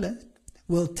Protestant prelate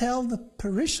will tell the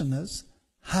parishioners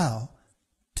how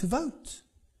to vote.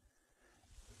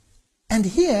 And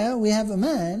here we have a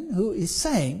man who is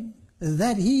saying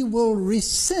that he will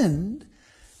rescind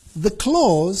the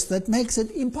clause that makes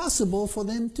it impossible for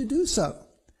them to do so.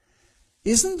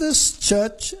 Isn't this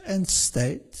church and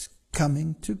state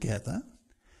coming together?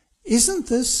 Isn't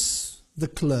this the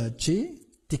clergy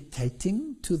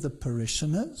dictating to the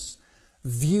parishioners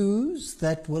views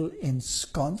that will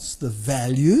ensconce the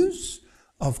values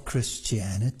of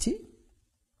Christianity?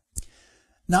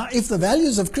 Now, if the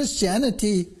values of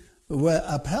Christianity were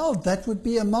upheld, that would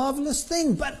be a marvelous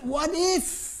thing. But what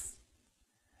if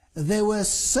there were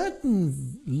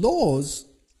certain laws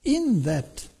in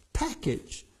that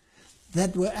package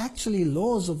that were actually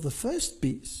laws of the first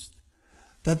beast,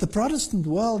 that the Protestant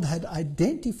world had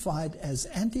identified as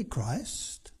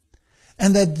Antichrist,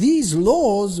 and that these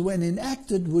laws, when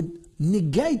enacted, would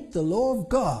negate the law of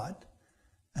God?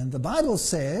 And the Bible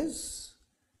says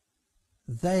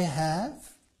they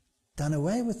have done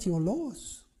away with your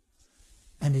laws,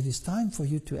 and it is time for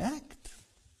you to act.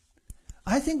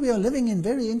 I think we are living in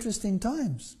very interesting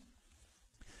times.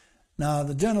 Now,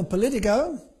 the journal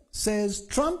Politico says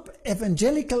Trump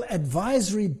Evangelical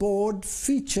Advisory Board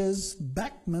features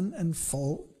Bachman and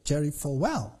Jerry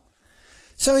Falwell.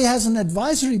 So he has an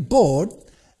advisory board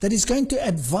that is going to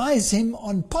advise him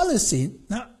on policy.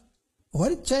 Now, what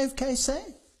did JFK say?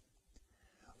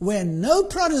 Where no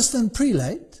Protestant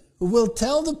prelate will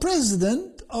tell the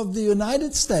President of the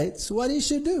United States what he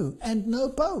should do, and no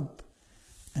Pope.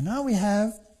 And now we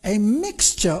have a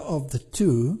mixture of the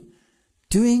two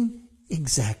doing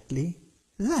exactly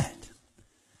that.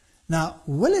 Now,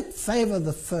 will it favor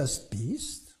the first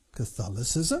beast,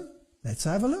 Catholicism? Let's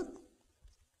have a look.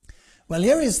 Well,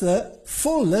 here is the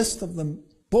full list of the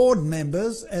board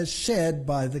members as shared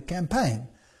by the campaign.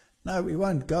 Now, we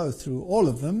won't go through all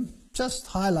of them, just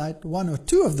highlight one or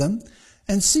two of them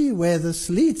and see where this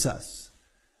leads us.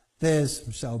 There's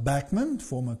Michelle Bachmann,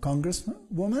 former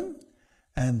congresswoman,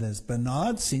 and there's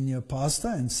Bernard, senior pastor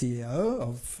and CEO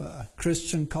of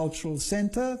Christian Cultural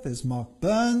Center. There's Mark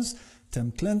Burns,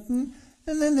 Tim Clinton,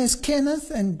 and then there's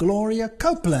Kenneth and Gloria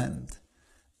Copeland.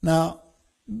 Now,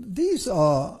 these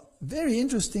are very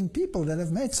interesting people that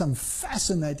have made some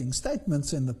fascinating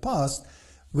statements in the past,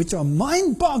 which are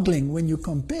mind-boggling when you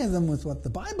compare them with what the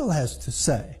Bible has to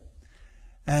say.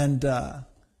 And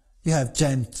you have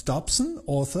James Dobson,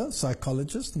 author,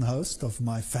 psychologist, and host of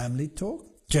My Family Talk.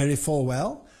 Jerry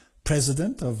Falwell,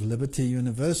 president of Liberty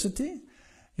University.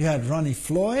 You had Ronnie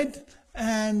Floyd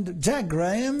and Jack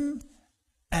Graham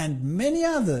and many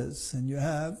others. And you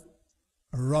have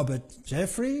Robert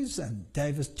Jeffries and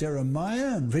Davis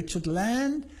Jeremiah and Richard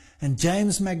Land and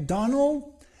James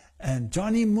MacDonald and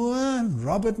Johnny Moore, and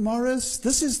Robert Morris.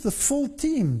 This is the full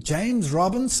team. James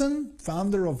Robinson,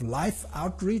 founder of Life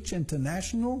Outreach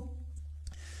International.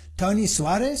 Tony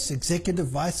Suarez, Executive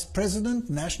Vice President,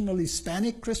 National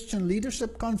Hispanic Christian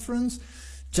Leadership Conference.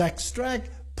 Jack Strack,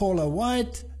 Paula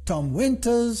White, Tom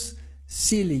Winters,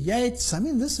 Celia Yates. I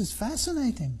mean, this is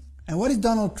fascinating. And what did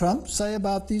Donald Trump say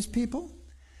about these people?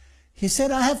 He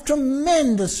said, I have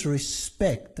tremendous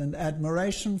respect and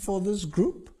admiration for this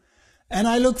group, and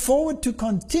I look forward to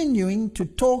continuing to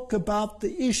talk about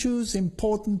the issues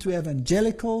important to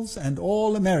evangelicals and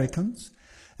all Americans,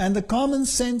 and the common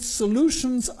sense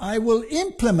solutions I will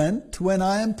implement when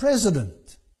I am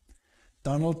president.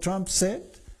 Donald Trump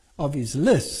said of his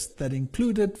list that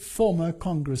included former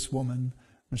Congresswoman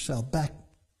Michelle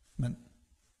Bachmann.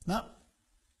 Now,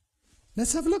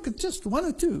 let's have a look at just one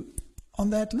or two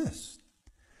on that list.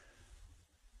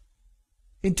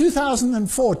 In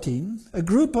 2014, a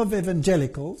group of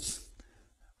evangelicals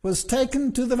was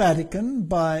taken to the Vatican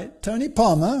by Tony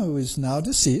Palmer, who is now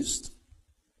deceased,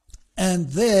 and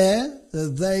there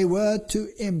they were to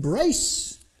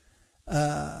embrace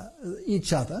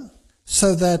each other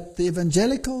so that the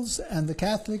evangelicals and the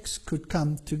Catholics could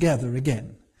come together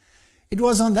again. It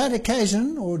was on that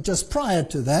occasion, or just prior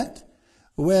to that,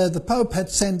 where the Pope had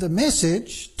sent a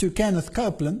message to Kenneth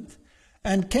Copeland,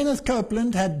 and Kenneth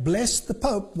Copeland had blessed the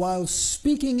Pope while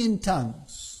speaking in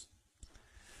tongues.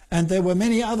 And there were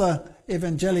many other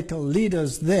evangelical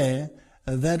leaders there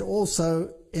that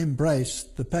also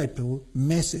embraced the papal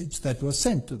message that was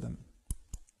sent to them.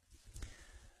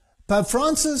 Pope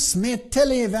Francis met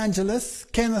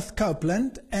televangelist Kenneth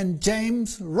Copeland and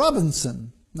James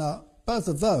Robinson. Now, both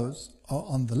of those are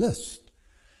on the list.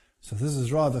 So this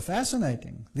is rather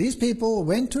fascinating. These people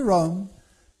went to Rome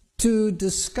to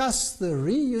discuss the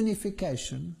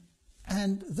reunification,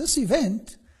 and this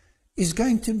event is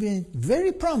going to be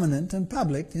very prominent and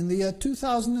public in the year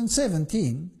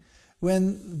 2017,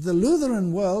 when the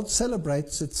Lutheran world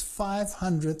celebrates its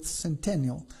 500th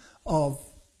centennial of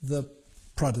the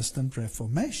Protestant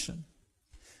Reformation.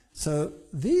 So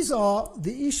these are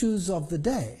the issues of the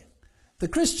day. The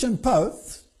Christian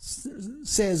Post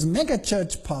says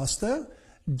megachurch pastor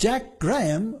Jack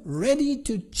Graham ready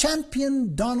to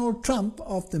champion Donald Trump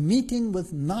after meeting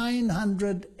with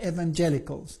 900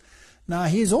 evangelicals. Now,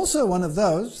 he's also one of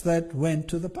those that went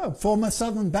to the Pope. Former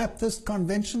Southern Baptist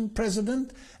Convention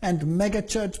president and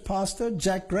megachurch pastor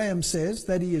Jack Graham says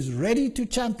that he is ready to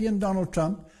champion Donald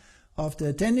Trump after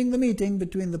attending the meeting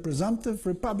between the presumptive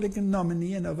Republican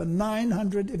nominee and over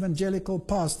 900 evangelical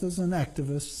pastors and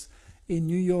activists in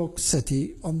New York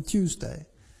City on Tuesday.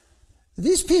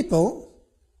 These people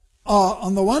are,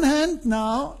 on the one hand,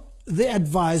 now the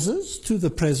advisors to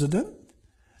the president,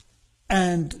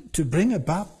 and to bring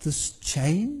about this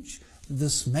change,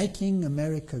 this making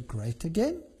America great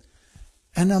again.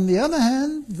 And on the other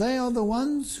hand, they are the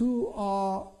ones who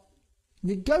are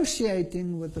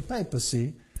negotiating with the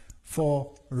papacy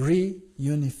for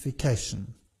reunification.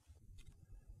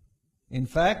 In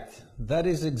fact, that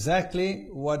is exactly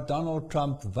what Donald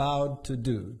Trump vowed to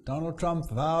do. Donald Trump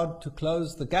vowed to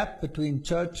close the gap between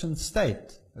church and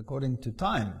state, according to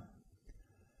Time.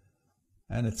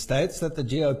 And it states that the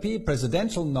GOP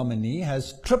presidential nominee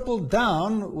has tripled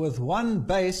down with one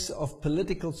base of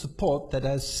political support that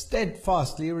has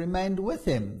steadfastly remained with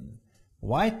him,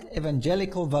 white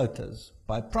evangelical voters,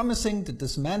 by promising to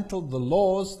dismantle the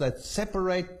laws that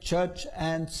separate church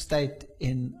and state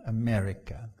in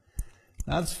America.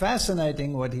 Now, it's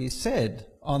fascinating what he said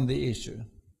on the issue.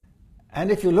 And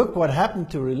if you look what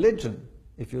happened to religion,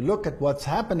 if you look at what's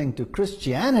happening to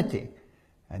Christianity,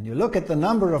 and you look at the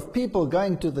number of people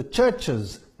going to the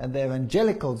churches, and the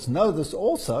evangelicals know this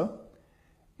also,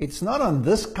 it's not on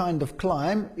this kind of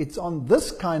climb, it's on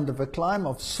this kind of a climb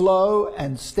of slow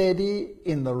and steady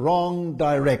in the wrong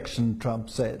direction, Trump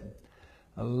said.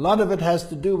 A lot of it has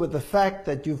to do with the fact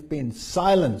that you've been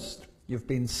silenced. You've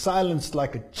been silenced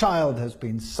like a child has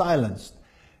been silenced.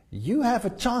 You have a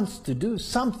chance to do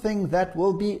something that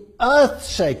will be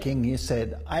earth-shaking, he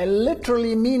said. I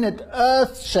literally mean it,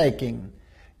 earth-shaking.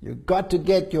 You've got to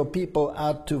get your people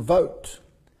out to vote.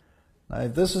 Now,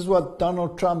 if this is what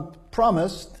Donald Trump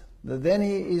promised, then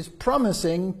he is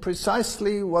promising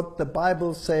precisely what the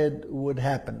Bible said would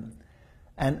happen.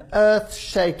 An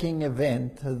earth-shaking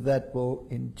event that will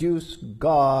induce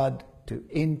God to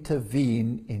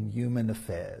intervene in human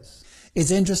affairs.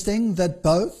 It's interesting that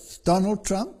both Donald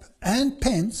Trump and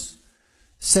Pence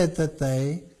said that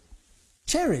they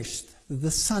cherished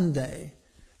the Sunday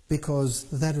because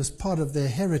that was part of their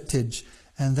heritage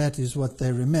and that is what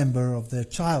they remember of their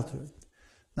childhood.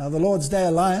 Now, the Lord's Day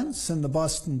Alliance and the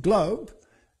Boston Globe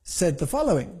said the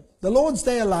following: "The Lord's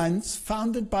Day Alliance,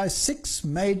 founded by 6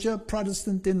 major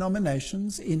Protestant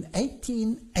denominations in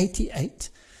 1888,"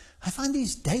 I find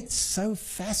these dates so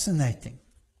fascinating,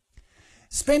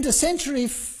 "spent a century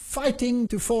fighting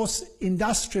to force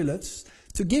industrialists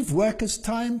to give workers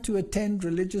time to attend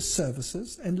religious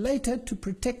services, and later to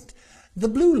protect the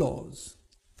blue laws."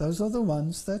 Those are the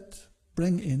ones that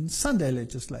bring in Sunday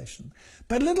legislation.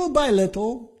 "But little by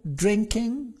little,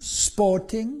 drinking,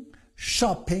 sporting,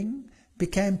 shopping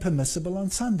became permissible on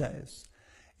Sundays.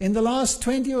 In the last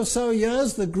 20 or so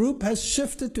years, the group has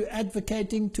shifted to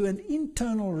advocating to an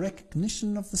internal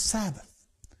recognition of the Sabbath.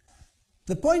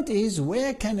 The point is,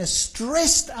 where can a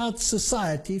stressed-out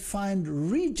society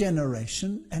find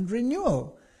regeneration and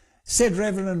renewal?" said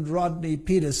Reverend Rodney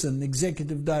Peterson,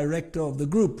 executive director of the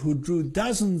group, who drew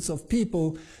dozens of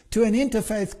people to an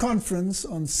interfaith conference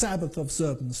on Sabbath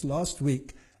observance last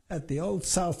week at the Old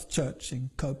South Church in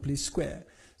Copley Square.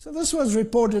 So this was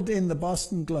reported in the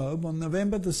Boston Globe on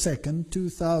November the 2nd,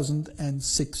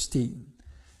 2016.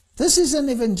 This is an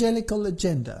evangelical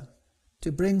agenda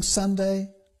to bring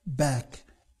Sunday back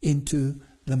into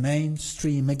the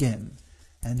mainstream again.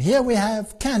 And here we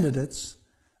have candidates,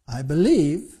 I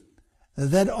believe,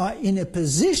 that are in a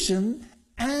position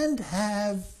and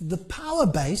have the power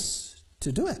base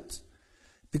to do it.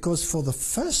 Because for the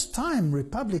first time,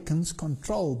 Republicans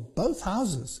control both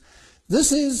houses.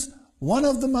 This is one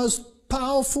of the most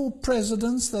powerful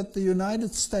presidents that the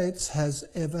United States has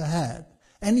ever had.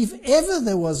 And if ever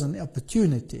there was an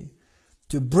opportunity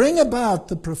to bring about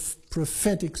the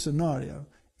prophetic scenario,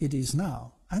 it is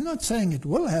now. I'm not saying it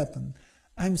will happen.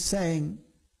 I'm saying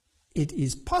it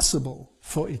is possible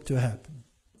for it to happen.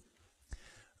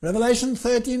 Revelation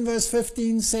 13 verse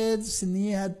 15 says, "And he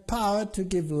had power to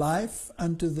give life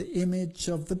unto the image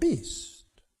of the beast,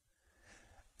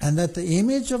 and that the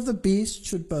image of the beast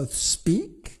should both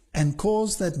speak and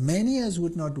cause that many as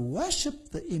would not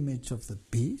worship the image of the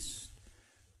beast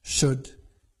should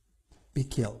be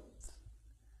killed."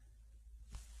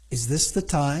 Is this the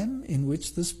time in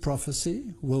which this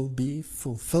prophecy will be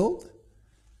fulfilled?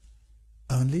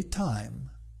 Only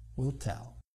time will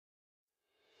tell.